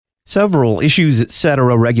Several Issues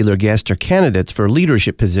Etc. regular guests are candidates for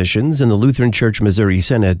leadership positions in the Lutheran Church Missouri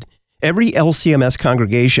Synod. Every LCMS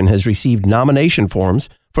congregation has received nomination forms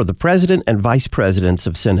for the president and vice presidents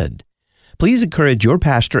of Synod. Please encourage your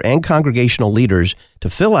pastor and congregational leaders to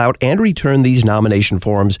fill out and return these nomination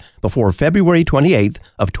forms before February 28th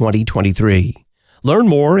of 2023. Learn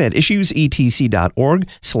more at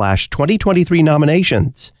issuesetc.org/2023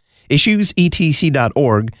 nominations.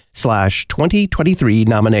 issuesetc.org/2023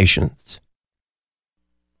 nominations.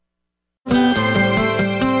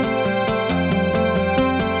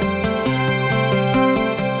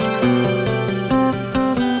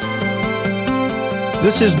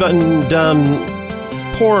 This has been done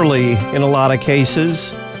poorly in a lot of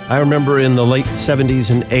cases. I remember in the late 70s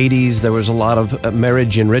and 80s, there was a lot of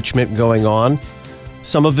marriage enrichment going on.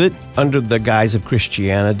 Some of it under the guise of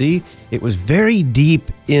Christianity. It was very deep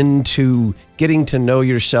into getting to know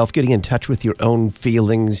yourself, getting in touch with your own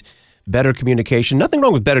feelings, better communication. Nothing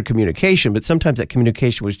wrong with better communication, but sometimes that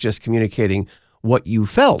communication was just communicating what you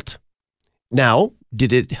felt. Now,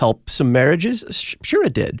 did it help some marriages? Sure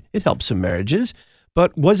it did. It helped some marriages.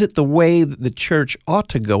 But was it the way that the church ought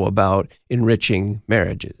to go about enriching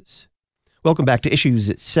marriages? Welcome back to Issues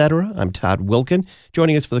Etc. I'm Todd Wilkin.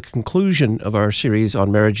 Joining us for the conclusion of our series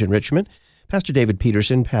on marriage enrichment, Pastor David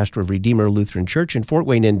Peterson, pastor of Redeemer Lutheran Church in Fort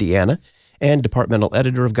Wayne, Indiana, and departmental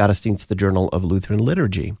editor of Gottesdienst, the Journal of Lutheran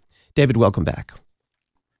Liturgy. David, welcome back.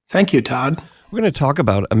 Thank you, Todd. We're going to talk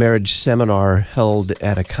about a marriage seminar held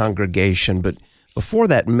at a congregation, but before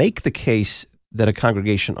that, make the case that a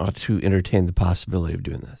congregation ought to entertain the possibility of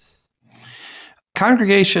doing this.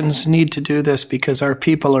 Congregations need to do this because our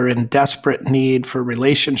people are in desperate need for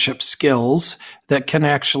relationship skills that can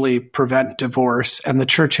actually prevent divorce, and the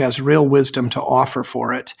church has real wisdom to offer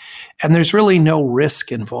for it. And there's really no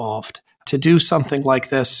risk involved. To do something like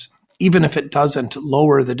this, even if it doesn't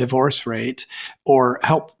lower the divorce rate or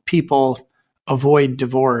help people avoid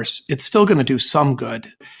divorce, it's still going to do some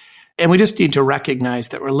good. And we just need to recognize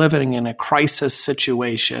that we're living in a crisis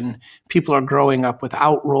situation. People are growing up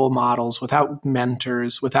without role models, without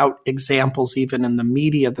mentors, without examples even in the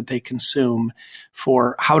media that they consume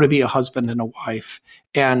for how to be a husband and a wife.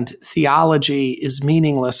 And theology is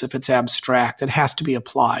meaningless if it's abstract. It has to be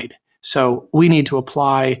applied. So we need to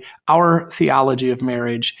apply our theology of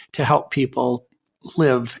marriage to help people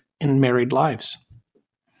live in married lives.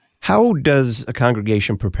 How does a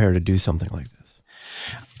congregation prepare to do something like this?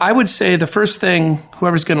 I would say the first thing,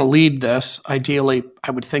 whoever's going to lead this, ideally, I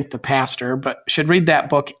would think the pastor, but should read that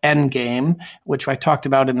book, Endgame, which I talked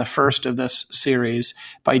about in the first of this series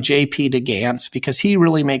by J.P. de Gance, because he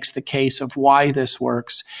really makes the case of why this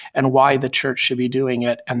works and why the church should be doing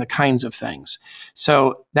it and the kinds of things.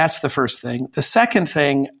 So that's the first thing. The second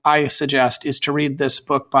thing I suggest is to read this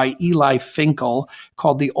book by Eli Finkel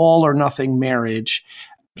called The All or Nothing Marriage.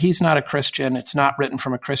 He's not a Christian. It's not written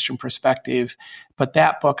from a Christian perspective, but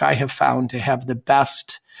that book I have found to have the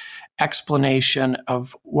best explanation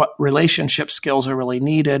of what relationship skills are really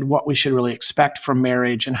needed, what we should really expect from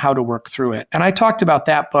marriage, and how to work through it. And I talked about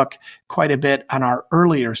that book quite a bit on our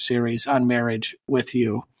earlier series on marriage with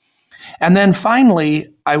you. And then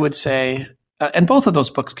finally, I would say, and both of those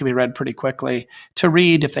books can be read pretty quickly, to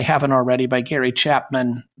read, if they haven't already, by Gary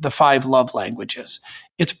Chapman, The 5 Love Languages.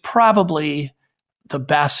 It's probably the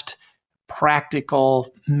best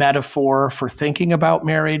practical metaphor for thinking about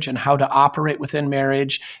marriage and how to operate within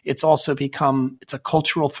marriage. It's also it's a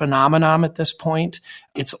cultural phenomenon at this point.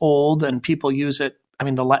 It's old and people use it. I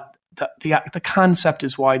mean, the concept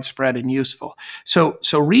is widespread and useful. So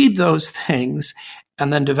read those things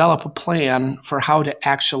and then develop a plan for how to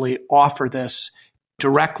actually offer this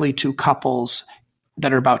directly to couples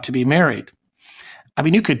that are about to be married. I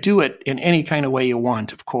mean, you could do it in any kind of way you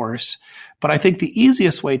want, of course, but I think the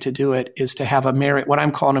easiest way to do it is to have what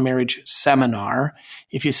I'm calling a marriage seminar.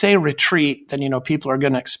 If you say retreat, then, people are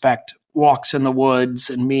going to expect walks in the woods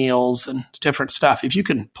and meals and different stuff. If you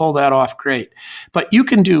can pull that off, great. But you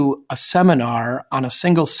can do a seminar on a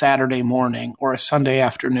single Saturday morning or a Sunday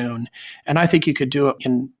afternoon, and I think you could do it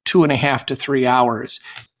in 2.5 to 3 hours.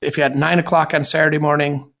 If you had 9 o'clock on Saturday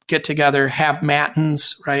morning, get together, have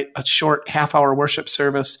matins, right? A short half-hour worship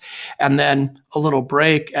service, and then a little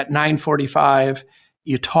break at 9:45.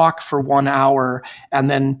 You talk for 1 hour,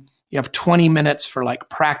 and then you have 20 minutes for like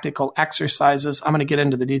practical exercises. I'm going to get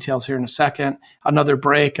into the details here in a second. Another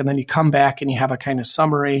break, and then you come back and you have a kind of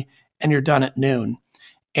summary, and you're done at noon.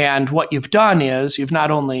 And what you've done is you've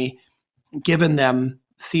not only given them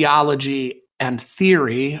theology and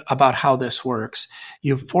theory about how this works,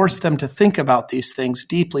 you've forced them to think about these things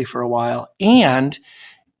deeply for a while, and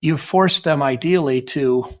you've forced them ideally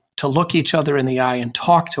to to look each other in the eye and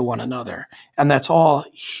talk to one another. And that's all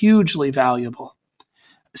hugely valuable.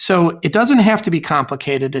 So it doesn't have to be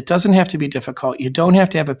complicated. It doesn't have to be difficult. You don't have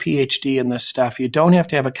to have a PhD in this stuff. You don't have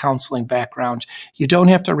to have a counseling background. You don't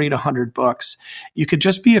have to read 100 books. You could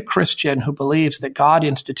just be a Christian who believes that God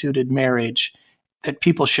instituted marriage, that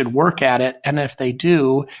people should work at it. And if they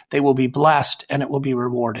do, they will be blessed and it will be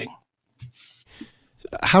rewarding.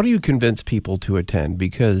 How do you convince people to attend?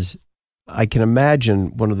 Because I can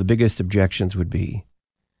imagine one of the biggest objections would be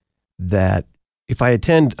that if I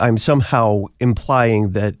attend, I'm somehow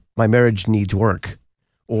implying that my marriage needs work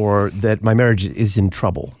or that my marriage is in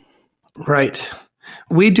trouble. Right.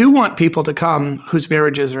 We do want people to come whose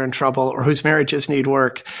marriages are in trouble or whose marriages need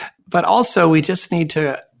work. But also we just need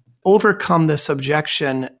to overcome this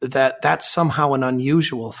objection that that's somehow an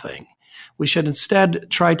unusual thing. We should instead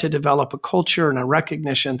try to develop a culture and a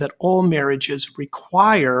recognition that all marriages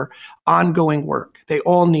require ongoing work. They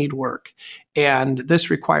all need work. And this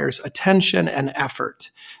requires attention and effort.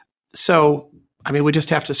 So, we just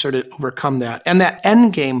have to sort of overcome that. And that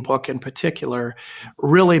Endgame book in particular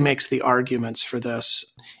really makes the arguments for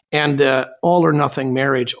this. And the All or Nothing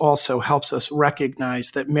Marriage also helps us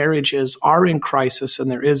recognize that marriages are in crisis and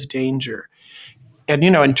there is danger. And,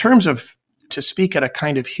 in terms of, to speak at a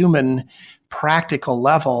kind of human practical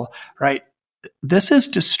level, right? This is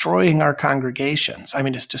destroying our congregations.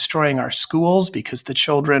 It's destroying our schools because the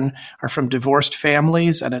children are from divorced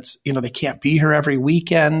families and it's, they can't be here every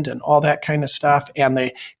weekend and all that kind of stuff. And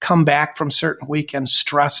they come back from certain weekends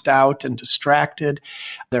stressed out and distracted.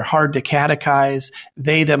 They're hard to catechize.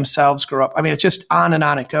 They themselves grow up. It's just on and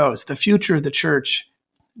on it goes. The future of the church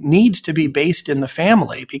needs to be based in the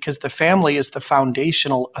family because the family is the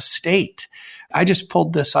foundational estate. I just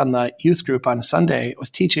pulled this on the youth group on Sunday. I was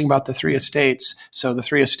teaching about the three estates. So the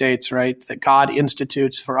three estates, right, that God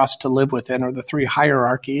institutes for us to live within, or the three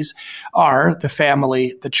hierarchies, are the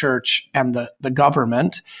family, the church, and the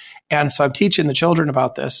government. And so I'm teaching the children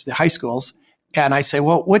about this, the high schools. And I say,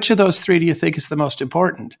 well, which of those three do you think is the most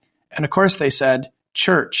important? And of course they said,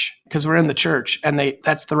 church, because we're in the church. And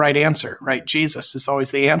that's the right answer, right? Jesus is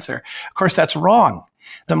always the answer. Of course, that's wrong.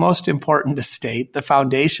 The most important estate, the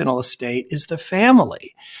foundational estate, is the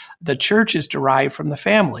family. The church is derived from the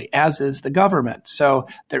family, as is the government. So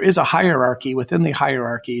there is a hierarchy within the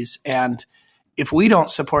hierarchies. And if we don't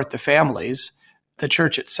support the families, the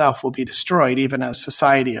church itself will be destroyed, even as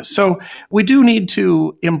society is. So we do need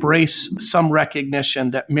to embrace some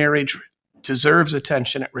recognition that marriage deserves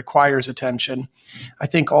attention. It requires attention. I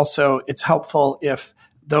think also it's helpful if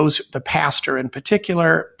the pastor in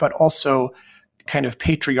particular, but also kind of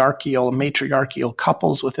matriarchal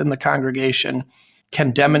couples within the congregation can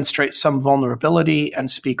demonstrate some vulnerability and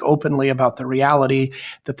speak openly about the reality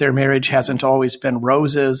that their marriage hasn't always been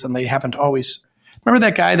roses and they haven't always. Remember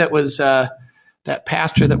that guy that was that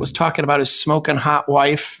pastor that was talking about his smoking hot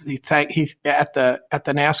wife? He at the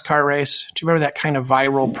NASCAR race. Do you remember that kind of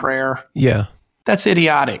viral prayer? Yeah. That's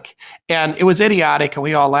idiotic. And it was idiotic and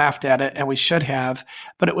we all laughed at it and we should have.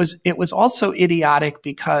 But it was also idiotic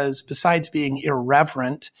because besides being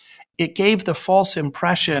irreverent, it gave the false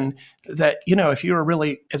impression that, if you were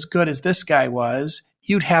really as good as this guy was,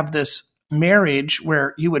 you'd have this marriage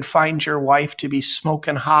where you would find your wife to be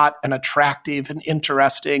smoking hot and attractive and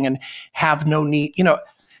interesting and have no need.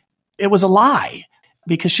 It was a lie.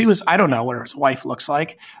 Because I don't know what her wife looks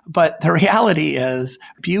like, but the reality is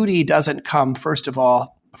beauty doesn't come, first of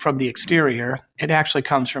all, from the exterior. It actually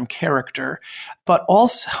comes from character. But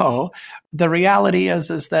also, the reality is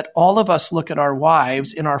that all of us look at our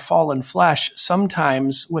wives in our fallen flesh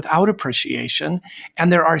sometimes without appreciation.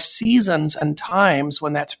 And there are seasons and times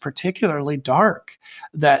when that's particularly dark,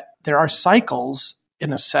 that there are cycles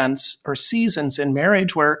in a sense, or seasons in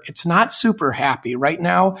marriage where it's not super happy. Right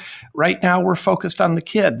now we're focused on the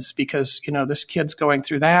kids because, this kid's going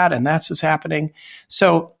through that and that's what's happening.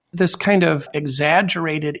 So this kind of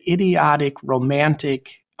exaggerated, idiotic,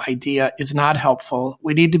 romantic idea is not helpful.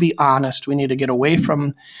 We need to be honest. We need to get away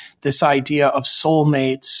from this idea of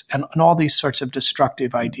soulmates and all these sorts of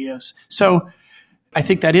destructive ideas. So I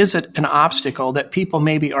think that is an obstacle that people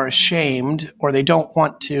maybe are ashamed or they don't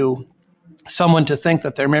want someone to think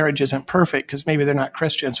that their marriage isn't perfect because maybe they're not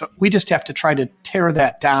Christians. But we just have to try to tear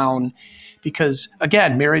that down because,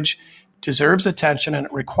 again, marriage deserves attention and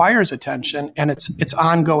it requires attention and it's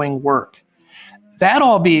ongoing work. That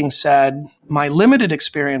all being said, my limited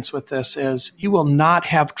experience with this is you will not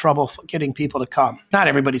have trouble getting people to come. Not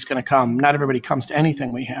everybody's going to come. Not everybody comes to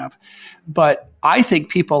anything we have. But I think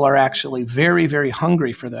people are actually very, very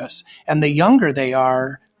hungry for this. And the younger they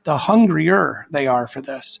are, the hungrier they are for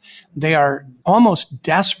this. They are almost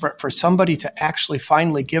desperate for somebody to actually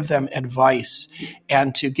finally give them advice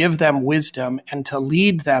and to give them wisdom and to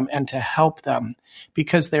lead them and to help them,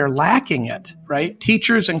 because they're lacking it, right?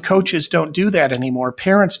 Teachers and coaches don't do that anymore.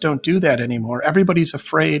 Parents don't do that anymore. Everybody's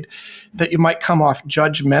afraid that you might come off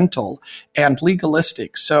judgmental and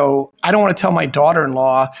legalistic. So I don't want to tell my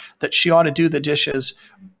daughter-in-law that she ought to do the dishes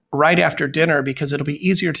right after dinner because it'll be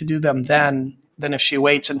easier to do them then than if she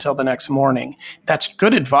waits until the next morning. That's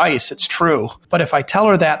good advice. It's true. But if I tell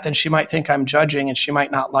her that, then she might think I'm judging and she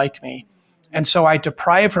might not like me. And so I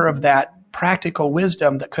deprive her of that practical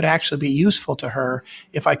wisdom that could actually be useful to her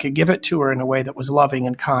if I could give it to her in a way that was loving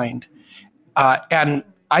and kind. And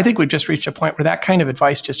I think we've just reached a point where that kind of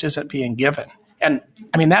advice just isn't being given. And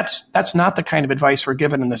I mean, that's not the kind of advice we're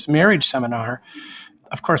given in this marriage seminar.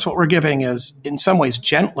 Of course, what we're giving is in some ways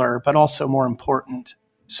gentler, but also more important.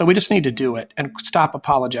 So we just need to do it and stop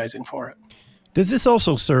apologizing for it. Does this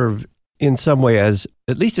also serve in some way as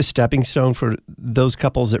at least a stepping stone for those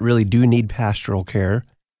couples that really do need pastoral care,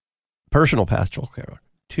 personal pastoral care?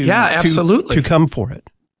 Absolutely. To come for it.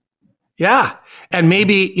 Yeah. And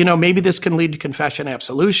maybe this can lead to confession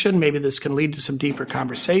absolution. Maybe this can lead to some deeper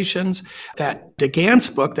conversations. That DeGan's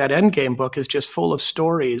book, that Endgame book, is just full of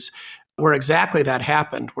stories where exactly that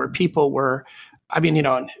happened, where people were,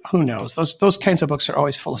 who knows? Those kinds of books are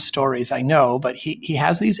always full of stories, I know, but he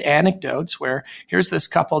has these anecdotes where here's this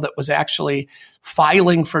couple that was actually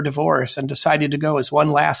filing for divorce and decided to go as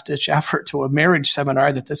one last-ditch effort to a marriage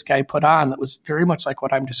seminar that this guy put on that was very much like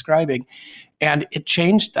what I'm describing. And it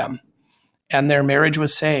changed them, and their marriage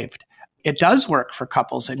was saved. It does work for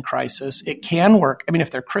couples in crisis. It can work. I mean,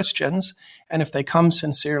 if they're Christians and if they come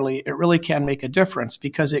sincerely, it really can make a difference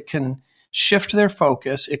because it can shift their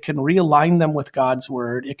focus. It can realign them with God's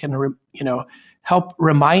word. It can, help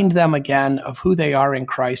remind them again of who they are in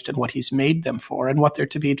Christ and what he's made them for and what they're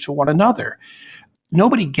to be to one another.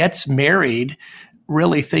 Nobody gets married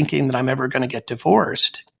really thinking that I'm ever going to get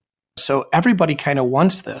divorced. So everybody kind of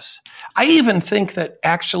wants this. I even think that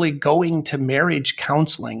actually going to a marriage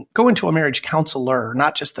counselor,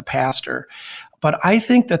 not just the pastor, but I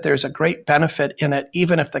think that there's a great benefit in it,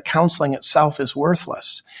 even if the counseling itself is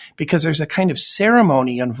worthless, because there's a kind of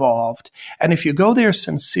ceremony involved. And if you go there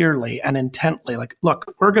sincerely and intently, like,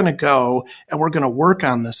 look, we're going to go and we're going to work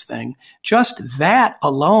on this thing, just that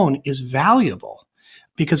alone is valuable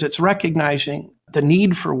because it's recognizing the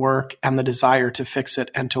need for work and the desire to fix it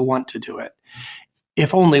and to want to do it.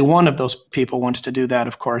 If only one of those people wants to do that,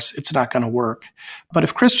 of course, it's not going to work. But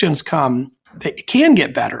if Christians come, they can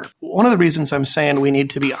get better. One of the reasons I'm saying we need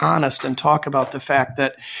to be honest and talk about the fact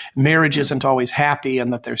that marriage isn't always happy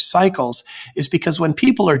and that there's cycles is because when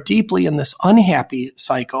people are deeply in this unhappy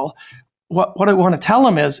cycle, what I want to tell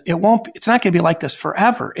them is it's not going to be like this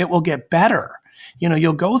forever. It will get better.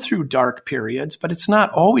 You'll go through dark periods, but it's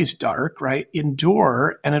not always dark, right?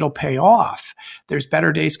 Endure and it'll pay off. There's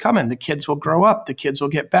better days coming. The kids will grow up. The kids will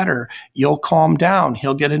get better. You'll calm down.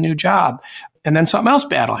 He'll get a new job. And then something else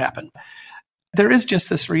bad will happen. There is just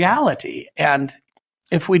this reality. And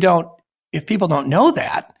if people don't know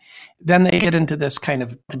that, then they get into this kind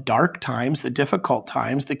of the dark times, the difficult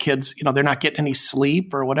times. The kids, they're not getting any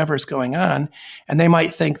sleep or whatever's going on. And they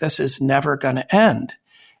might think this is never going to end.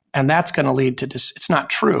 And that's going to lead to, it's not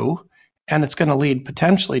true. And it's going to lead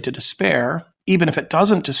potentially to despair, even if it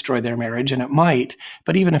doesn't destroy their marriage, and it might.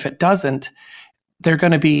 But even if it doesn't, they're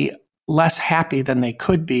going to be less happy than they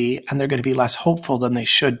could be, and they're going to be less hopeful than they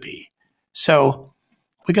should be. So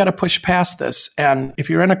we got to push past this. And if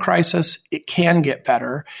you're in a crisis, it can get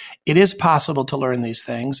better. It is possible to learn these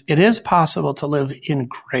things. It is possible to live in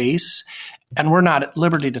grace. And we're not at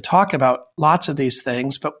liberty to talk about lots of these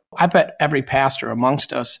things, but I bet every pastor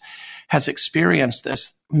amongst us has experienced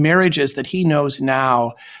this. Marriages that he knows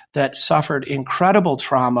now that suffered incredible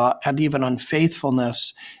trauma and even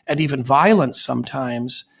unfaithfulness and even violence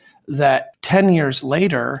sometimes, that 10 years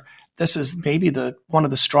later, this is maybe one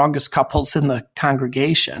of the strongest couples in the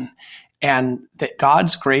congregation, and that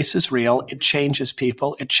God's grace is real. It changes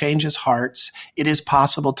people. It changes hearts. It is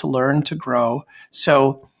possible to learn, to grow.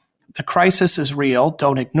 So the crisis is real.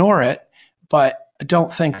 Don't ignore it, but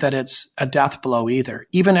don't think that it's a death blow either.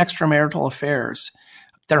 Even extramarital affairs,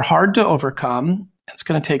 they're hard to overcome. It's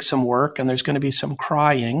going to take some work, and there's going to be some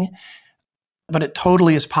crying, but it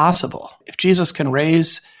totally is possible. If Jesus can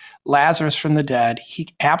raise Lazarus from the dead, he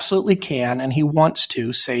absolutely can, and he wants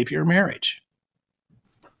to save your marriage.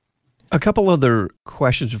 A couple other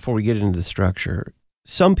questions before we get into the structure.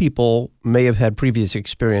 Some people may have had previous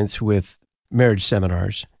experience with marriage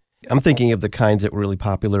seminars. I'm thinking of the kinds that were really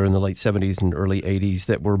popular in the late 70s and early 80s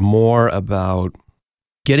that were more about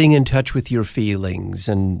getting in touch with your feelings.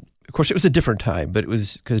 And of course, it was a different time, but it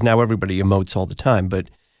was because now everybody emotes all the time, but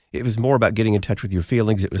it was more about getting in touch with your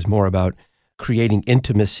feelings. It was more about creating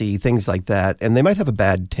intimacy, things like that. And they might have a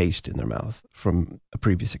bad taste in their mouth from a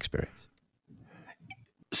previous experience.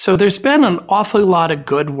 So there's been an awful lot of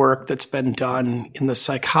good work that's been done in the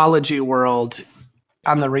psychology world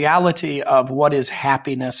on the reality of what is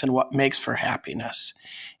happiness and what makes for happiness.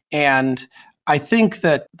 And I think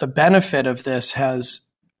that the benefit of this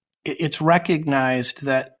it's recognized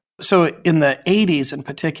that, so in the 80s in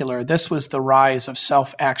particular, this was the rise of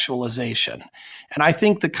self-actualization. And I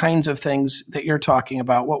think the kinds of things that you're talking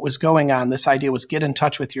about, what was going on, this idea was get in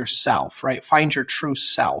touch with yourself, right? Find your true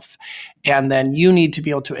self. And then you need to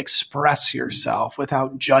be able to express yourself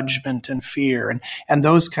without judgment and fear and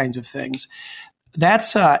those kinds of things.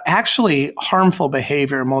 That's actually harmful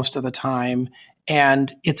behavior most of the time.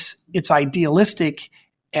 And it's idealistic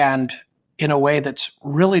and in a way that's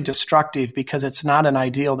really destructive because it's not an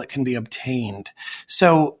ideal that can be obtained.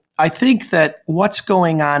 So I think that what's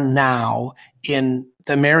going on now in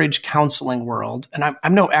the marriage counseling world, and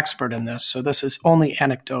I'm no expert in this, so this is only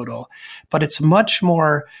anecdotal, but it's much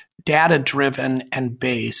more data-driven and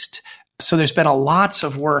based. So there's been lots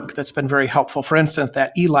of work that's been very helpful. For instance,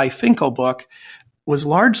 that Eli Finkel book was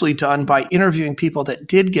largely done by interviewing people that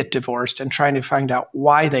did get divorced and trying to find out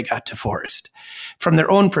why they got divorced from their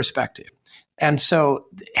own perspective. And so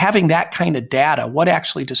having that kind of data, what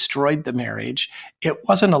actually destroyed the marriage, it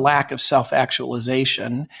wasn't a lack of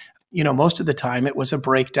self-actualization. Most of the time it was a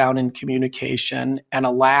breakdown in communication and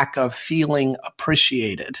a lack of feeling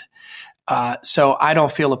appreciated. So I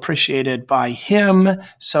don't feel appreciated by him,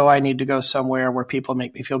 so I need to go somewhere where people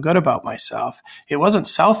make me feel good about myself. It wasn't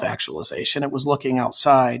self-actualization, it was looking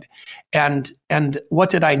outside. And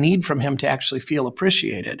what did I need from him to actually feel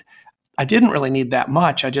appreciated? I didn't really need that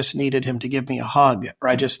much. I just needed him to give me a hug, or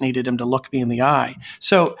I just needed him to look me in the eye.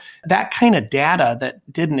 So that kind of data that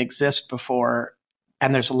didn't exist before,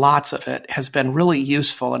 and there's lots of it, has been really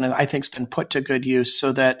useful, and I think it's been put to good use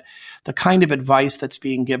so that the kind of advice that's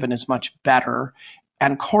being given is much better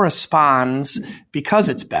and corresponds, because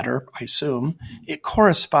it's better, I assume, it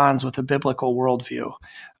corresponds with a biblical worldview.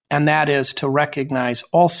 And that is to recognize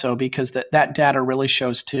also, because that data really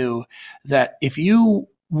shows too, that if you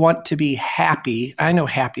want to be happy, I know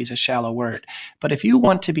happy is a shallow word, but if you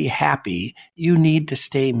want to be happy, you need to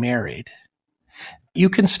stay married. You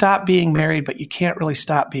can stop being married, but you can't really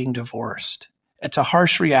stop being divorced. It's a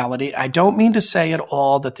harsh reality. I don't mean to say at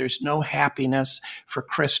all that there's no happiness for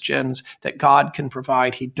Christians that God can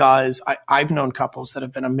provide. He does. I've known couples that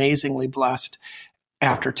have been amazingly blessed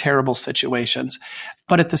after terrible situations.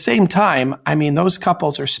 But at the same time, those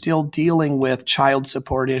couples are still dealing with child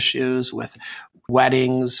support issues, with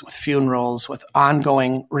weddings, with funerals, with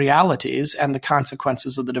ongoing realities and the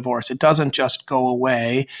consequences of the divorce. It doesn't just go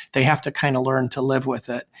away. They have to kind of learn to live with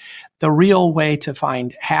it. The real way to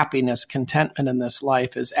find happiness, contentment in this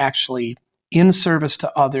life is actually in service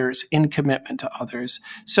to others, in commitment to others.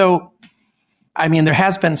 So, there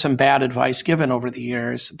has been some bad advice given over the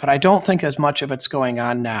years, but I don't think as much of it's going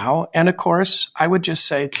on now. And of course, I would just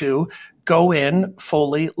say too, go in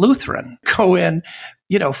fully Lutheran, go in,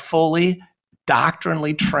 fully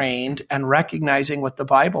doctrinally trained and recognizing what the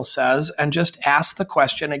Bible says, and just ask the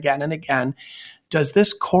question again and again, does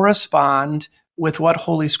this correspond with what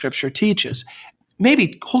Holy Scripture teaches?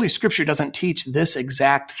 Maybe Holy Scripture doesn't teach this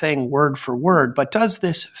exact thing word for word, but does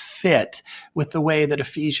this fit with the way that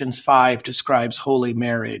Ephesians 5 describes holy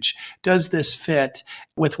marriage? Does this fit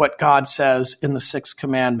with what God says in the sixth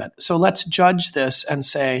commandment? So let's judge this and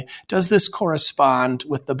say, does this correspond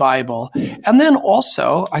with the Bible? And then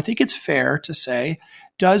also, I think it's fair to say,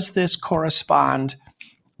 does this correspond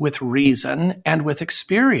with reason and with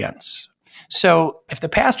experience? So if the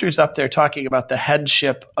pastor's up there talking about the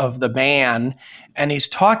headship of the man, and he's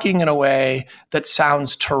talking in a way that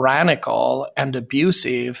sounds tyrannical and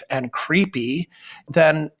abusive and creepy,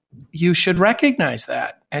 then you should recognize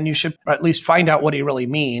that. And you should at least find out what he really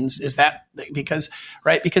means. Is that because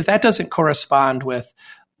that doesn't correspond with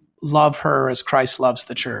love her as Christ loves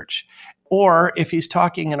the church. Or if he's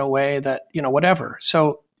talking in a way that, whatever.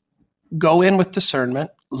 So go in with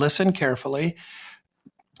discernment, listen carefully,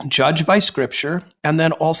 judge by Scripture, and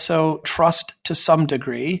then also trust to some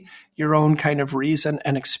degree your own kind of reason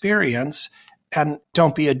and experience, and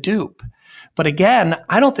don't be a dupe. But again,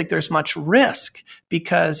 I don't think there's much risk,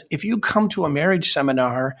 because if you come to a marriage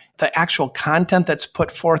seminar, the actual content that's put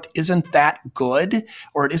forth isn't that good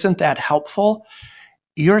or it isn't that helpful,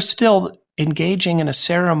 you're still engaging in a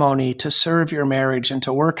ceremony to serve your marriage and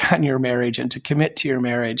to work on your marriage and to commit to your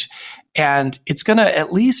marriage. And it's going to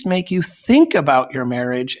at least make you think about your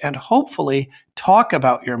marriage and hopefully talk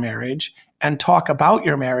about your marriage and talk about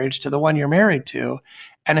your marriage to the one you're married to.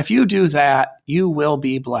 And if you do that, you will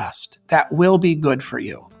be blessed. That will be good for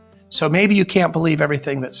you. So maybe you can't believe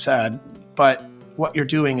everything that's said, but what you're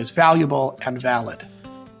doing is valuable and valid.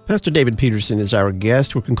 Pastor David Peterson is our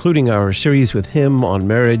guest. We're concluding our series with him on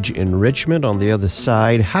marriage enrichment. On the other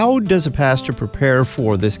side, how does a pastor prepare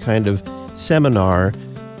for this kind of seminar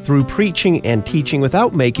through preaching and teaching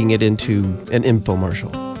without making it into an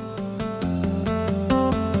infomercial?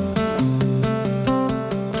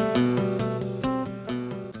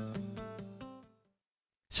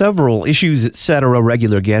 Several Issues Etc.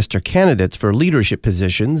 regular guests are candidates for leadership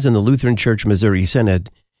positions in the Lutheran Church Missouri Synod.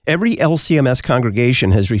 Every LCMS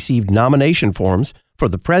congregation has received nomination forms for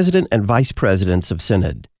the president and vice presidents of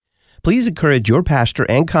Synod. Please encourage your pastor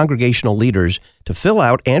and congregational leaders to fill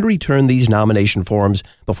out and return these nomination forms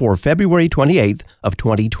before February 28th of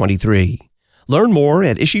 2023. Learn more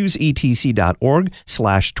at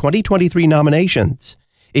issuesetc.org/2023 nominations.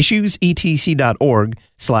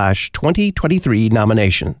 issuesetc.org/2023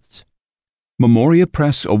 nominations. Memoria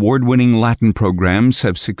Press award-winning Latin programs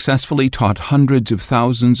have successfully taught hundreds of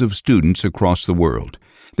thousands of students across the world.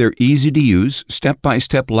 Their easy-to-use,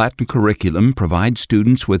 step-by-step Latin curriculum provides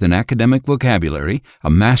students with an academic vocabulary,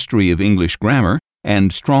 a mastery of English grammar,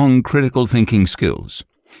 and strong critical thinking skills.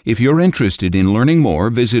 If you're interested in learning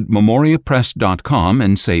more, visit memoriapress.com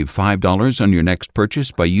and save $5 on your next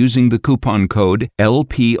purchase by using the coupon code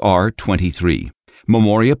LPR23.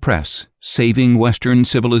 Memoria Press, saving Western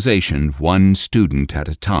civilization one student at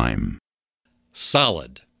a time.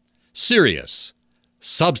 Solid, serious,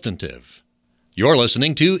 substantive. You're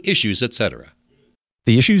listening to Issues Etc.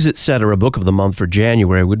 The Issues Etc. book of the month for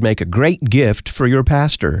January would make a great gift for your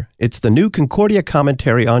pastor. It's the New Concordia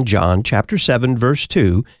Commentary on John, chapter 7, verse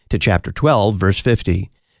 2 to chapter 12, verse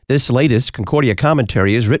 50. This latest Concordia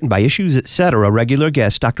Commentary is written by Issues Etc. regular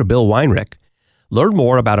guest Dr. Bill Weinrich. Learn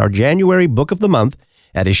more about our January book of the month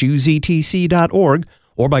at issuesetc.org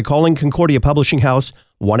or by calling Concordia Publishing House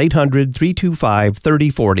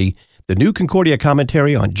 1-800-325-3040. The New Concordia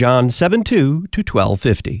Commentary on John 7:2 to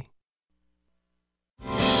 12:50.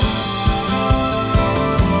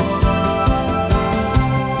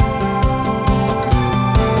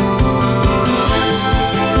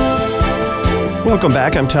 Welcome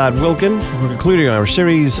back. I'm Todd Wilkin. We're concluding our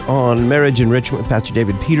series on marriage enrichment with Pastor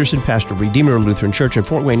David Peterson, pastor of Redeemer Lutheran Church in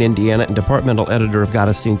Fort Wayne, Indiana, and departmental editor of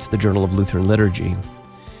Gottesdienst, the Journal of Lutheran Liturgy.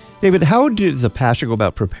 David, how does a pastor go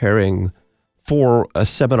about preparing for a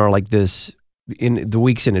seminar like this in the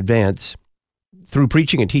weeks in advance through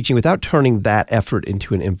preaching and teaching without turning that effort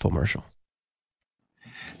into an infomercial?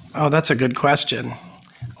 Oh, that's a good question.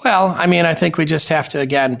 Well, I think we just have to,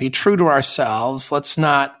 again, be true to ourselves. Let's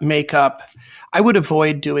not make up. I would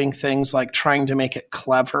avoid doing things like trying to make it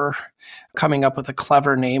clever, coming up with a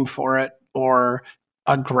clever name for it, or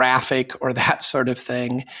a graphic or that sort of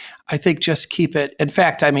thing. I think just keep it. In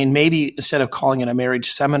fact, maybe instead of calling it a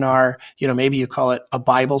marriage seminar, maybe you call it a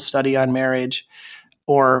Bible study on marriage,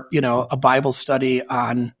 or, a Bible study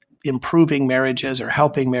on improving marriages or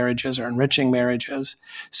helping marriages or enriching marriages.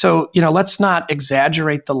 So, let's not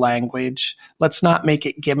exaggerate the language. Let's not make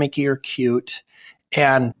it gimmicky or cute.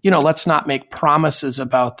 And, let's not make promises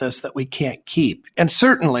about this that we can't keep. And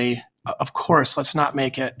certainly, of course, let's not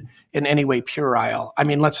make it in any way puerile.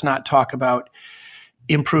 Let's not talk about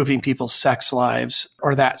improving people's sex lives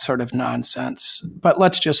or that sort of nonsense. But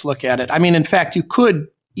let's just look at it. In fact, you could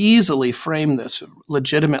easily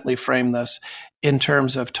legitimately frame this in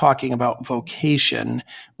terms of talking about vocation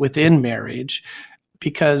within marriage,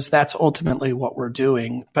 because that's ultimately what we're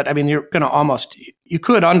doing. But you're going to you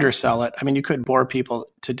could undersell it. You could bore people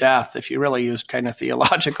to death if you really used kind of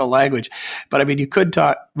theological language. But you could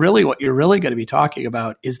talk, really what you're really going to be talking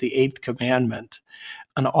about is the eighth commandment,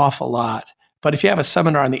 an awful lot. But if you have a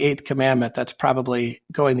seminar on the eighth commandment, that's probably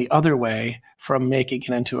going the other way from making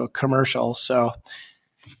it into a commercial.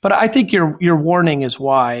 But I think your warning is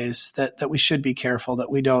wise, that we should be careful, that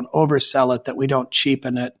we don't oversell it, that we don't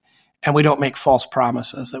cheapen it, and we don't make false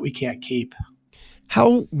promises that we can't keep.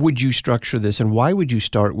 How would you structure this, and why would you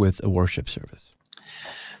start with a worship service?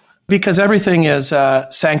 Because everything is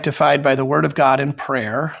sanctified by the Word of God in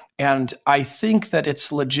prayer, and I think that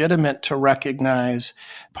it's legitimate to recognize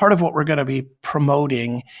part of what we're going to be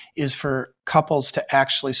promoting is for couples to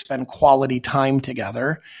actually spend quality time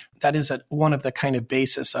together. That is one of the kind of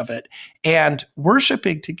basis of it. And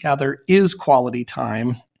worshiping together is quality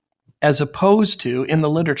time. as opposed to, in the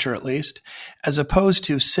literature at least, as opposed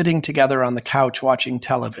to sitting together on the couch watching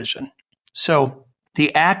television. So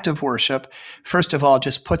the act of worship, first of all,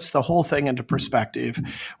 just puts the whole thing into perspective.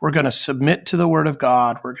 We're going to submit to the Word of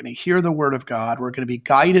God. We're going to hear the Word of God. We're going to be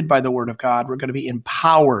guided by the Word of God. We're going to be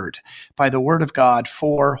empowered by the Word of God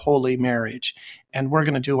for holy marriage. And we're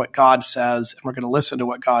going to do what God says, and we're going to listen to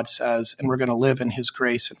what God says, and we're going to live in His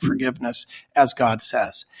grace and forgiveness as God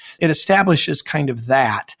says. It establishes kind of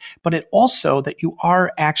that, but it also that you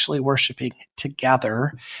are actually worshiping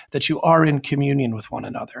together, that you are in communion with one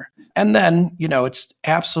another. And then, it's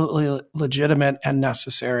absolutely legitimate and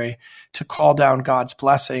necessary to call down God's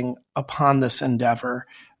blessing upon this endeavor.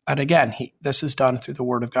 And again, this is done through the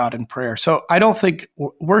Word of God and prayer. So I don't think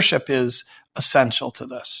worship is essential to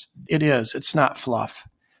this. It is. It's not fluff.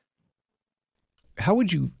 How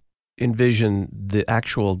would you envision the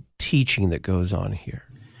actual teaching that goes on here?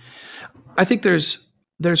 I think there's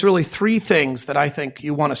really three things that I think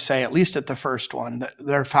you want to say, at least at the first one, that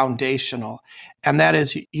they're foundational. And that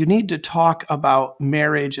is, you need to talk about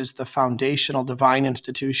marriage as the foundational divine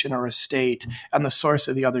institution or estate and the source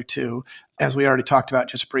of the other two, as we already talked about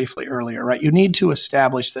just briefly earlier, right? You need to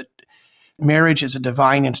establish that marriage is a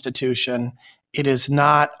divine institution. It is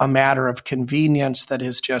not a matter of convenience that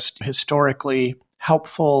is just historically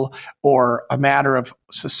helpful or a matter of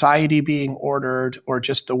society being ordered or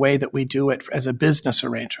just the way that we do it as a business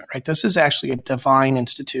arrangement, right? This is actually a divine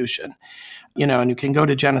institution, and you can go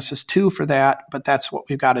to Genesis 2 for that, but that's what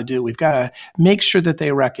we've got to do. We've got to make sure that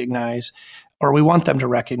they recognize, or we want them to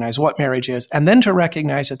recognize what marriage is, and then to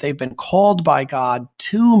recognize that they've been called by God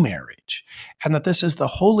to marriage and that this is the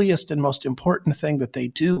holiest and most important thing that they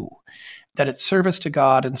do, that it's service to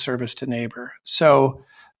God and service to neighbor. So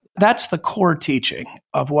that's the core teaching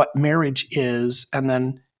of what marriage is and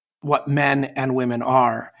then what men and women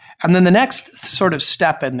are. And then the next sort of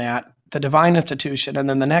step in that, the divine institution, and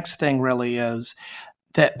then the next thing really is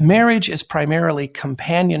that marriage is primarily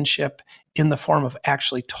companionship in the form of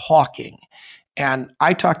actually talking. And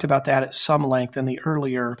I talked about that at some length in the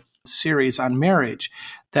earlier series on marriage,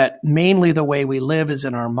 that mainly the way we live is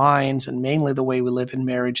in our minds, and mainly the way we live in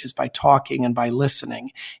marriage is by talking and by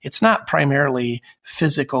listening. It's not primarily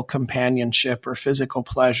physical companionship or physical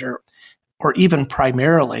pleasure, or even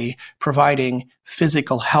primarily providing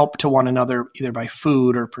physical help to one another, either by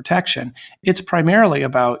food or protection. It's primarily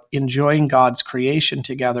about enjoying God's creation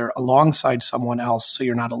together alongside someone else so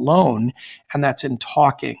you're not alone, and that's in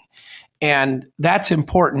talking. And that's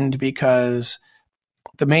important because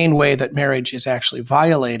the main way that marriage is actually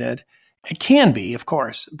violated, it can be, of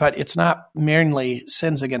course, but it's not mainly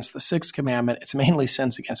sins against the sixth commandment. It's mainly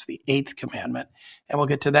sins against the eighth commandment. And we'll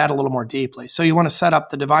get to that a little more deeply. So you want to set up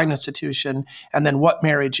the divine institution and then what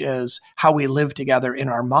marriage is, how we live together in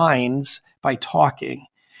our minds by talking.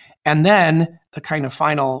 And then the kind of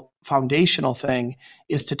final foundational thing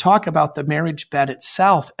is to talk about the marriage bed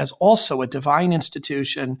itself as also a divine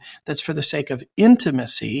institution that's for the sake of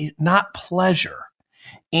intimacy, not pleasure,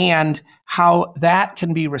 and how that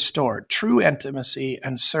can be restored, true intimacy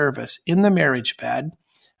and service in the marriage bed,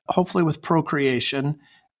 hopefully with procreation,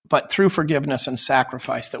 but through forgiveness and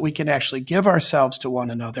sacrifice, that we can actually give ourselves to one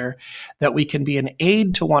another, that we can be an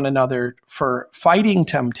aid to one another for fighting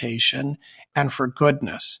temptation and for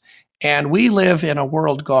goodness. And we live in a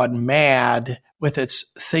world gone mad with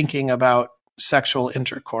its thinking about sexual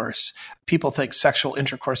intercourse. People think sexual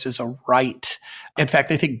intercourse is a right. In fact,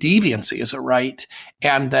 they think deviancy is a right,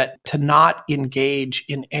 and that to not engage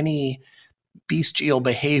in any bestial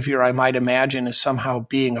behavior, I might imagine, is somehow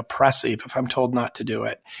being oppressive if I'm told not to do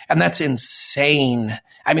it. And that's insane.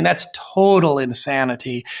 I mean, that's total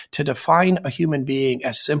insanity to define a human being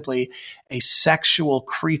as simply a sexual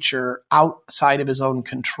creature outside of his own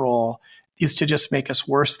control is to just make us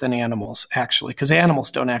worse than animals, actually, because animals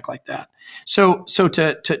don't act like that. So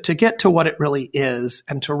to get to what it really is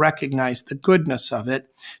and to recognize the goodness of it,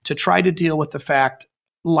 to try to deal with the fact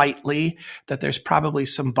lightly that there's probably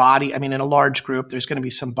some body, in a large group, there's going to be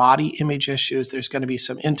some body image issues, there's going to be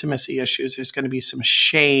some intimacy issues, there's going to be some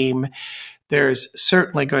shame, there's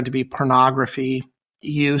certainly going to be pornography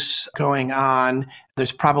use going on.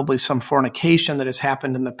 There's probably some fornication that has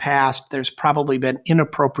happened in the past. There's probably been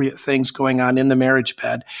inappropriate things going on in the marriage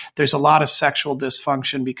bed. There's a lot of sexual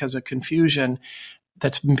dysfunction because of confusion.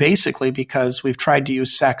 That's basically because we've tried to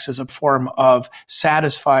use sex as a form of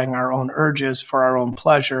satisfying our own urges for our own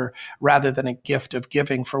pleasure rather than a gift of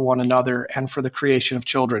giving for one another and for the creation of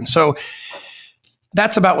children. So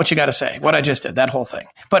that's about what you got to say, what I just did, that whole thing.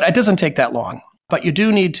 But it doesn't take that long. But you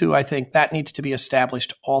do need to, I think, that needs to be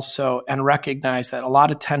established also and recognize that a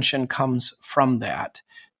lot of tension comes from that.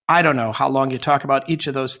 I don't know how long you talk about each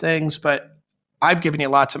of those things, but I've given you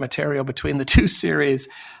lots of material between the two series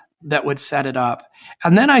that would set it up.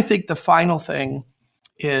 And then I think the final thing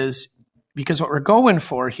is, because what we're going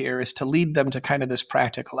for here is to lead them to kind of this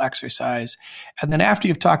practical exercise. And then after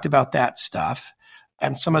you've talked about that stuff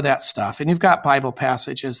and some of that stuff, and you've got Bible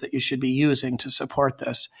passages that you should be using to support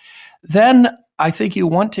this, then I think you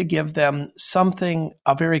want to give them something,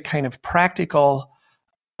 a very kind of practical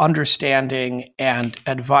understanding and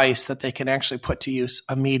advice that they can actually put to use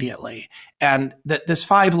immediately. And that this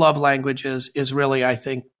 5 love languages is really, I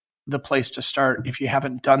think, the place to start if you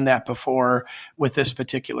haven't done that before with this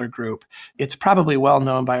particular group. It's probably well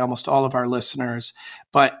known by almost all of our listeners,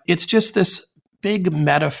 but it's just this big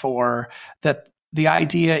metaphor that the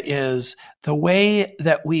idea is the way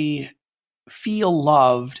that we feel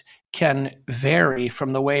loved can vary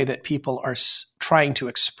from the way that people are trying to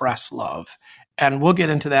express love. And we'll get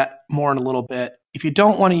into that more in a little bit. If you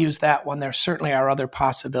don't want to use that one, there certainly are other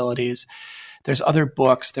possibilities. There's other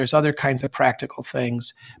books, there's other kinds of practical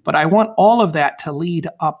things. But I want all of that to lead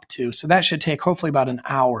up to, so that should take hopefully about an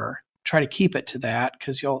hour. Try to keep it to that,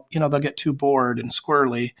 because they'll get too bored and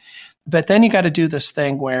squirrely. But then you got to do this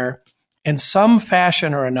thing where, in some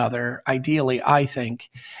fashion or another, ideally, I think,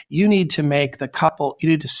 you need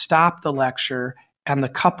to stop the lecture and the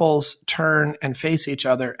couples turn and face each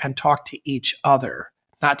other and talk to each other,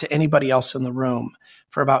 not to anybody else in the room,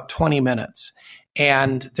 for about 20 minutes.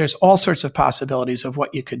 And there's all sorts of possibilities of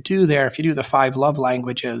what you could do there. If you do the 5 love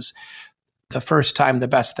languages, the first time, the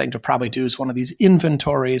best thing to probably do is one of these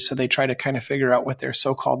inventories. So they try to kind of figure out what their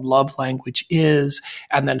so-called love language is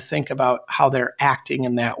and then think about how they're acting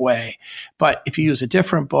in that way. But if you use a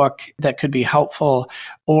different book, that could be helpful.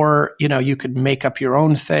 Or, you could make up your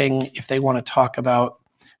own thing if they want to talk about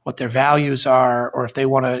what their values are, or if you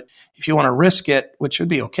want to risk it, which would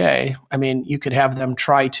be okay. I mean, you could have them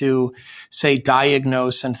try to, say,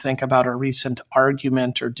 diagnose and think about a recent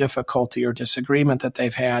argument or difficulty or disagreement that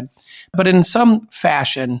they've had. But in some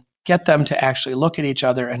fashion, get them to actually look at each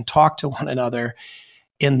other and talk to one another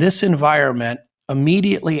in this environment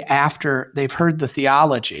immediately after they've heard the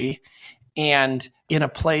theology, and in a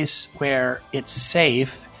place where it's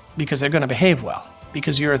safe, because they're going to behave well,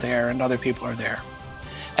 because you're there and other people are there.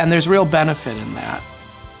 And there's real benefit in that.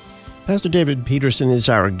 Pastor David Peterson is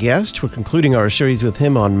our guest. We're concluding our series with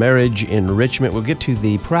him on marriage enrichment. We'll get to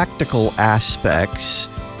the practical aspects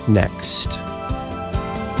next.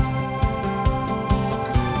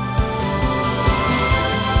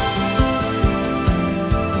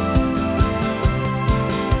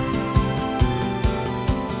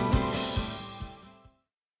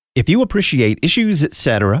 If you appreciate Issues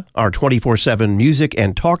Etc., our 24/7 music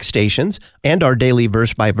and talk stations, and our daily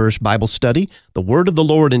verse-by-verse Bible study, The Word of the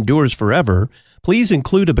Lord Endures Forever, please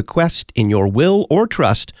include a bequest in your will or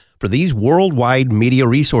trust for these worldwide media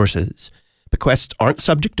resources. Bequests aren't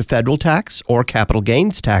subject to federal tax or capital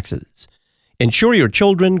gains taxes. Ensure your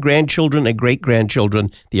children, grandchildren, and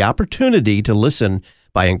great-grandchildren the opportunity to listen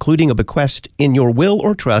by including a bequest in your will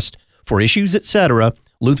or trust for Issues Etc.,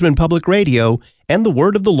 Lutheran Public Radio, and The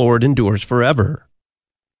Word of the Lord Endures Forever.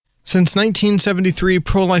 Since 1973,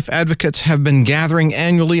 pro-life advocates have been gathering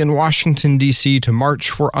annually in Washington, D.C. to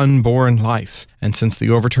march for unborn life. And since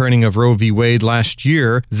the overturning of Roe v. Wade last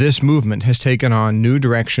year, this movement has taken on new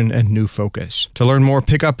direction and new focus. To learn more,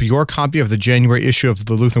 pick up your copy of the January issue of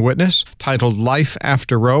the Lutheran Witness, titled Life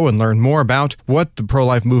After Roe, and learn more about what the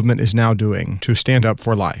pro-life movement is now doing to stand up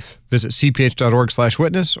for life. Visit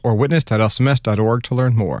cph.org/witness or witness.lcms.org to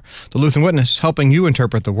learn more. The Lutheran Witness, helping you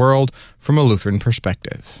interpret the world from a Lutheran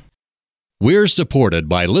perspective. We're supported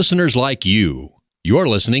by listeners like you. You're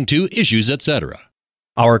listening to Issues Etc.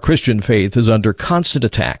 Our Christian faith is under constant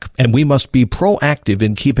attack, and we must be proactive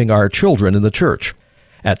in keeping our children in the church.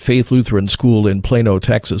 At Faith Lutheran School in Plano,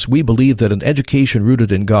 Texas, we believe that an education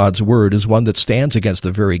rooted in God's Word is one that stands against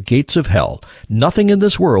the very gates of hell. Nothing in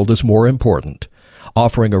this world is more important.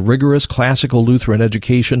 Offering a rigorous classical Lutheran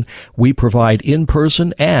education, we provide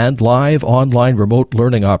in-person and live online remote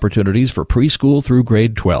learning opportunities for preschool through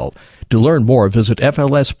grade 12. To learn more, visit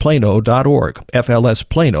flsplano.org,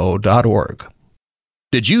 flsplano.org.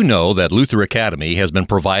 Did you know that Luther Academy has been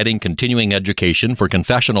providing continuing education for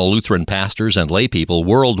confessional Lutheran pastors and laypeople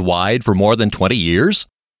worldwide for more than 20 years?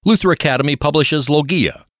 Luther Academy publishes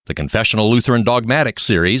Logia, the Confessional Lutheran Dogmatics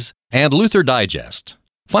series, and Luther Digest.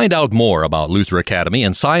 Find out more about Luther Academy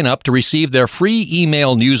and sign up to receive their free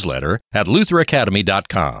email newsletter at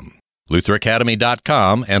lutheracademy.com.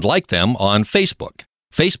 lutheracademy.com, and like them on Facebook.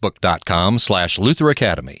 facebook.com/Luther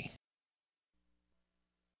Academy.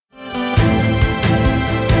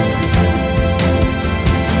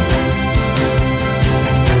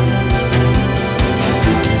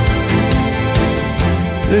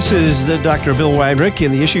 This is Dr. Bill Weinrich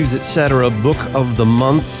in the Issues Etc. Book of the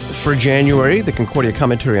Month for January, the Concordia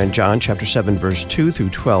Commentary on John chapter 7, verse 2 through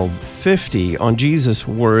 12:50. On Jesus'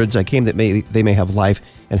 words, I came that they may have life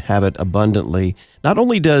and have it abundantly. Not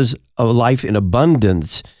only does a life in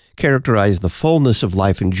abundance characterize the fullness of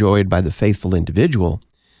life enjoyed by the faithful individual,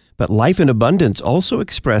 but life in abundance also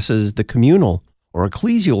expresses the communal or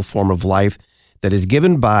ecclesial form of life that is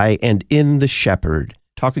given by and in the shepherd.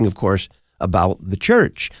 Talking, of course, about the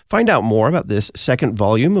church. Find out more about this second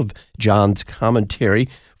volume of John's commentary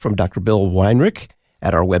from Dr. Bill Weinrich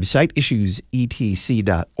at our website,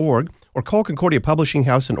 issuesetc.org, or call Concordia Publishing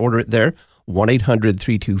House and order it there,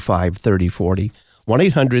 1-800-325-3040,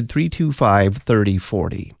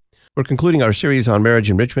 1-800-325-3040. We're concluding our series on marriage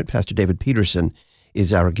enrichment. Pastor David Peterson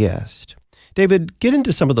is our guest. David, get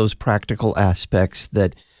into some of those practical aspects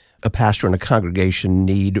that a pastor and a congregation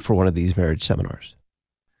need for one of these marriage seminars.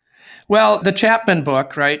 Well, the Chapman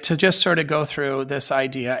book, right, to just sort of go through this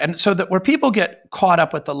idea. And so that where people get caught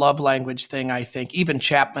up with the love language thing, I think, even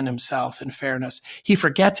Chapman himself, in fairness, he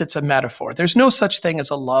forgets it's a metaphor. There's no such thing as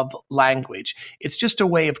a love language. It's just a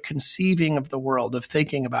way of conceiving of the world, of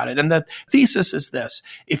thinking about it. And the thesis is this: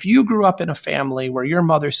 if you grew up in a family where your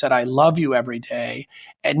mother said, "I love you" every day,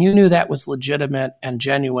 and you knew that was legitimate and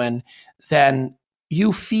genuine, then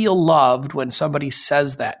you feel loved when somebody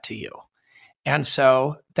says that to you. And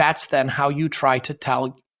so that's then how you try to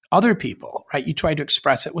tell other people, right? You try to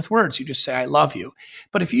express it with words. You just say, "I love you."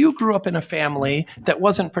 But if you grew up in a family that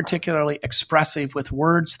wasn't particularly expressive with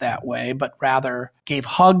words that way, but rather gave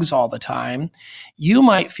hugs all the time, you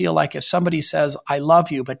might feel like if somebody says, "I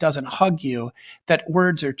love you," but doesn't hug you, that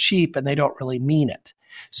words are cheap and they don't really mean it.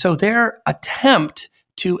 So their attempt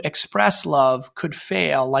to express love could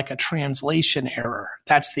fail like a translation error.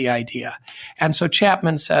 That's the idea. And so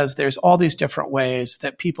Chapman says there's all these different ways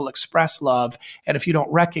that people express love. And if you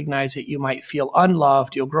don't recognize it, you might feel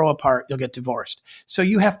unloved, you'll grow apart, you'll get divorced. So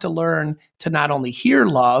you have to learn to not only hear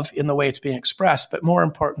love in the way it's being expressed, but more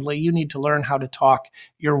importantly, you need to learn how to talk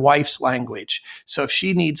your wife's language. So if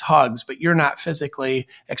she needs hugs, but you're not physically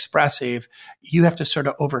expressive, you have to sort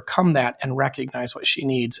of overcome that and recognize what she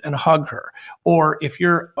needs and hug her. Or if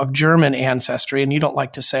you're of German ancestry and you don't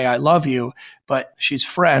like to say "I love you," but she's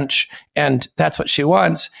French and that's what she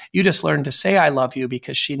wants, you just learn to say "I love you"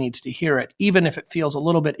 because she needs to hear it, even if it feels a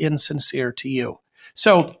little bit insincere to you.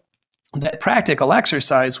 So that practical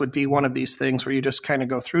exercise would be one of these things where you just kind of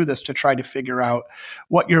go through this to try to figure out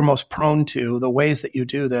what you're most prone to, the ways that you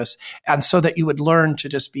do this, and so that you would learn to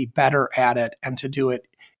just be better at it and to do it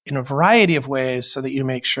in a variety of ways so that you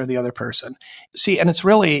make sure the other person. See, and it's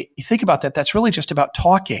really, you think about that, that's really just about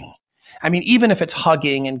talking. I mean, even if it's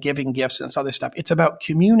hugging and giving gifts and this other stuff, it's about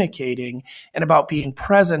communicating and about being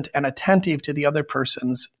present and attentive to the other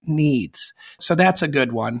person's needs. So that's a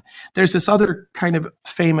good one. There's this other kind of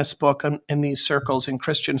famous book in these circles, in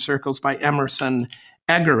Christian circles, by Emerson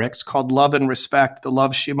Eggerichs, called Love and Respect: The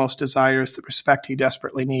Love She Most Desires, the Respect He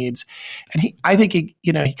Desperately Needs. And I think he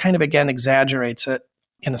kind of again exaggerates it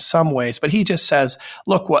in some ways, but he just says,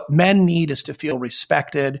 look, what men need is to feel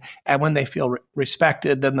respected. And when they feel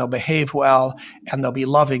respected, then they'll behave well and they'll be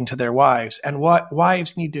loving to their wives. And what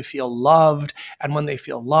wives need to feel loved. And when they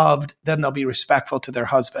feel loved, then they'll be respectful to their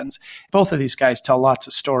husbands. Both of these guys tell lots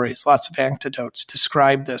of stories, lots of anecdotes,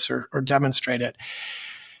 describe this or demonstrate it.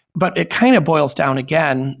 But it kind of boils down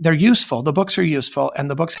again, they're useful. The books are useful,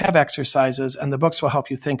 and the books have exercises, and the books will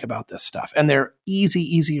help you think about this stuff. And they're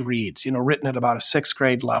easy reads, written at about a 6th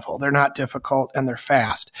grade level. They're not difficult, and they're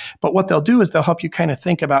fast. But what they'll do is they'll help you kind of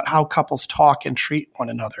think about how couples talk and treat one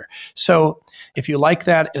another. So if you like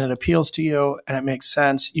that and it appeals to you and it makes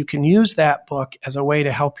sense, you can use that book as a way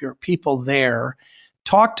to help your people there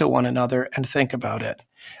talk to one another and think about it.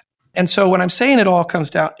 And so when I'm saying it all comes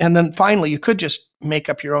down, and then finally, you could just make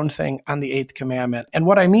up your own thing on the 8th commandment. And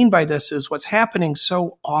what I mean by this is what's happening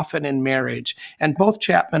so often in marriage, and both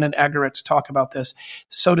Chapman and Eggerichs talk about this,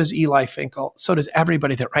 so does Eli Finkel, so does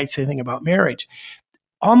everybody that writes anything about marriage.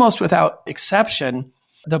 Almost without exception,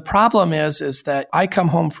 the problem is that I come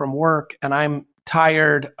home from work and I'm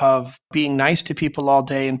tired of being nice to people all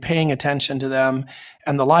day and paying attention to them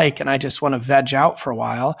and the like, and I just want to veg out for a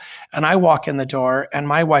while. And I walk in the door and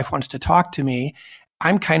my wife wants to talk to me.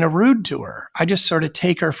 I'm kind of rude to her. I just sort of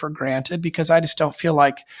take her for granted because I just don't feel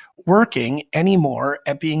like working anymore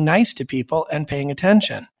at being nice to people and paying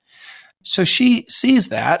attention. So she sees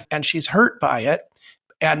that and she's hurt by it,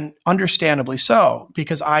 and understandably so,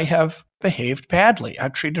 because I have behaved badly.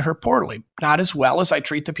 I've treated her poorly, not as well as I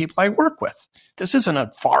treat the people I work with. This isn't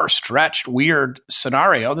a far-stretched, weird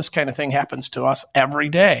scenario. This kind of thing happens to us every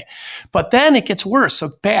day. But then it gets worse.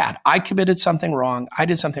 So bad. I committed something wrong. I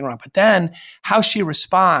did something wrong. But then how she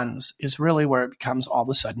responds is really where it becomes all of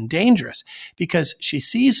a sudden dangerous, because she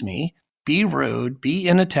sees me be rude, be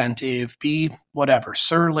inattentive, be whatever,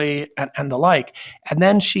 surly, and the like. And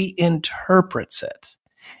then she interprets it.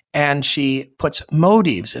 And she puts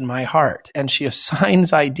motives in my heart, and she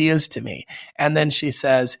assigns ideas to me. And then she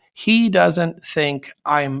says, he doesn't think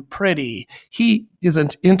I'm pretty. He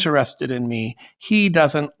isn't interested in me. He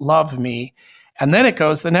doesn't love me. And then it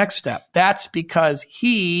goes the next step. That's because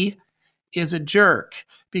he is a jerk,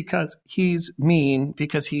 because he's mean,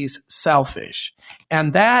 because he's selfish.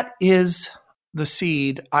 And that is the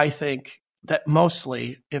seed, I think, that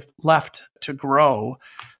mostly, if left to grow,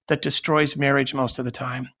 that destroys marriage most of the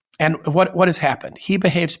time. And what has happened? He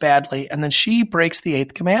behaves badly, and then she breaks the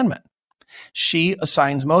 8th commandment. She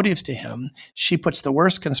assigns motives to him. She puts the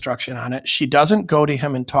worst construction on it. She doesn't go to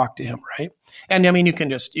him and talk to him, right? And I mean, you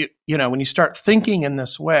can just, when you start thinking in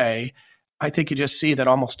this way, I think you just see that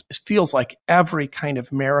almost it feels like every kind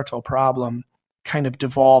of marital problem kind of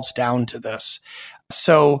devolves down to this.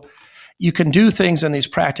 So you can do things in these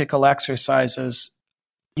practical exercises.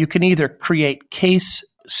 You can either create case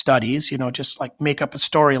studies, just like make up a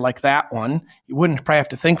story like that one. You wouldn't probably have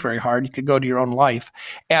to think very hard. You could go to your own life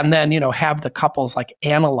and then, have the couples like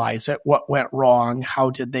analyze it. What went wrong?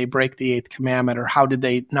 How did they break the 8th commandment, or how did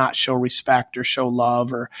they not show respect or show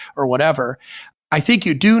love or whatever? I think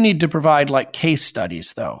you do need to provide like case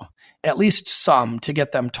studies though, at least some, to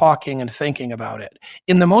get them talking and thinking about it.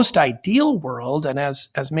 In the most ideal world, and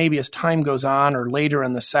as maybe as time goes on or later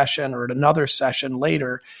in the session or at another session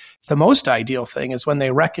later, the most ideal thing is when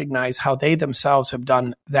they recognize how they themselves have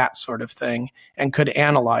done that sort of thing and could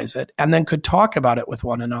analyze it and then could talk about it with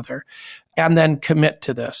one another and then commit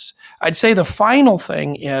to this. I'd say the final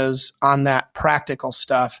thing is on that practical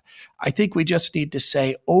stuff. I think we just need to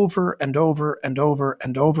say over and over and over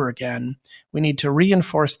and over again, we need to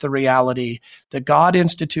reinforce the reality that God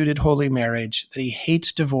instituted holy marriage, that he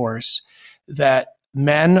hates divorce, that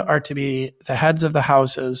men are to be the heads of the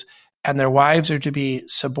houses and their wives are to be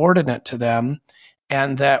subordinate to them,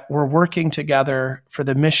 and that we're working together for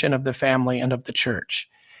the mission of the family and of the church.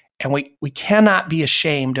 And we cannot be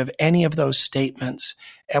ashamed of any of those statements,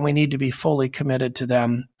 and we need to be fully committed to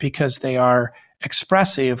them because they are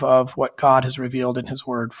expressive of what God has revealed in his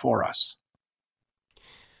word for us.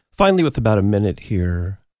 Finally, with about a minute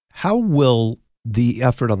here, how will the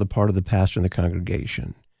effort on the part of the pastor and the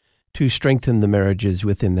congregation to strengthen the marriages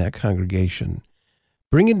within that congregation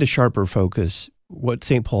bring into sharper focus what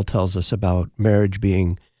St. Paul tells us about marriage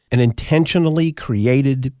being an intentionally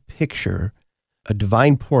created picture, a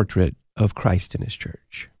divine portrait of Christ and his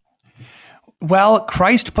church? Well,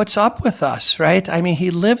 Christ puts up with us, right? I mean,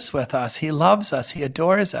 he lives with us. He loves us. He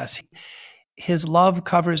adores us. His love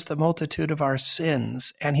covers the multitude of our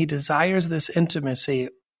sins, and he desires this intimacy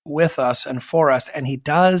with us and for us, and he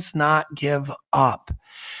does not give up.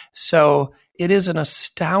 So it is an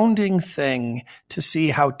astounding thing to see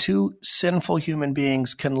how two sinful human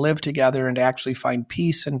beings can live together and actually find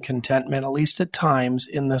peace and contentment, at least at times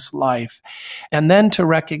in this life. And then to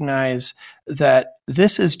recognize that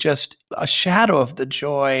this is just a shadow of the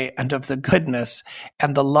joy and of the goodness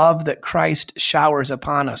and the love that Christ showers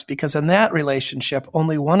upon us, because in that relationship,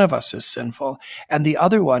 only one of us is sinful and the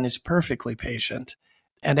other one is perfectly patient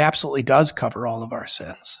and absolutely does cover all of our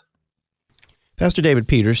sins. Pastor David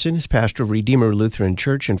Peterson is pastor of Redeemer Lutheran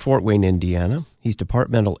Church in Fort Wayne, Indiana. He's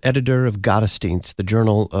departmental editor of Gottesdienst, the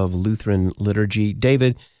Journal of Lutheran Liturgy.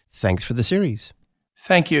 David, thanks for the series.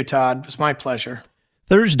 Thank you, Todd. It was my pleasure.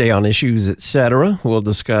 Thursday on Issues Etc., we'll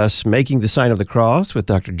discuss Making the Sign of the Cross with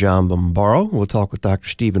Dr. John Bombaro. We'll talk with Dr.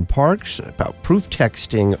 Stephen Parks about proof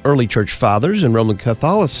texting early church fathers and Roman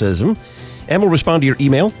Catholicism. And we'll respond to your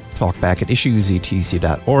email,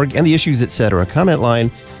 talkback@issuesetc.org, and the Issues Etc. comment line,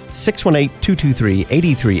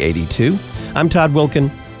 618-223-8382. I'm Todd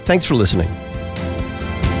Wilken. Thanks for listening.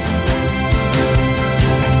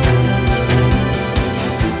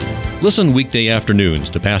 Listen weekday afternoons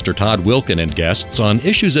to Pastor Todd Wilken and guests on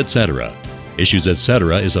Issues Etc. Issues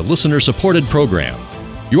Etc. is a listener-supported program.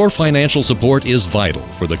 Your financial support is vital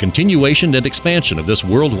for the continuation and expansion of this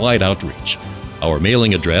worldwide outreach. Our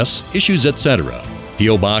mailing address, Issues Etc.,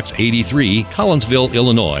 P.O. Box 83, Collinsville,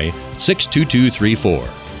 Illinois, 62234.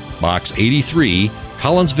 Box 83,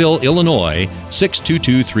 Collinsville, Illinois,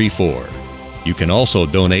 62234. You can also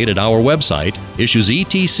donate at our website,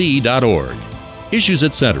 issuesetc.org. Issues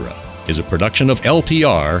Etc. is a production of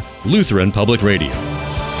LPR, Lutheran Public Radio.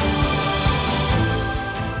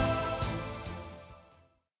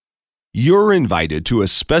 You're invited to a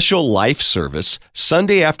special life service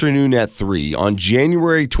Sunday afternoon at 3 on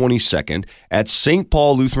January 22nd at St.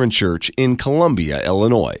 Paul Lutheran Church in Columbia,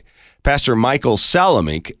 Illinois. Pastor Michael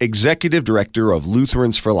Salamink, Executive Director of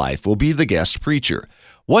Lutherans for Life, will be the guest preacher.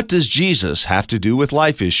 What does Jesus have to do with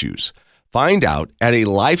life issues? Find out at a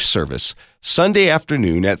life service Sunday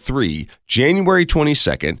afternoon at 3, January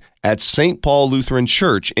 22nd at St. Paul Lutheran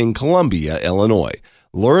Church in Columbia, Illinois.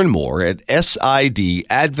 Learn more at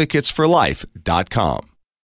sidadvocatesforlife.com.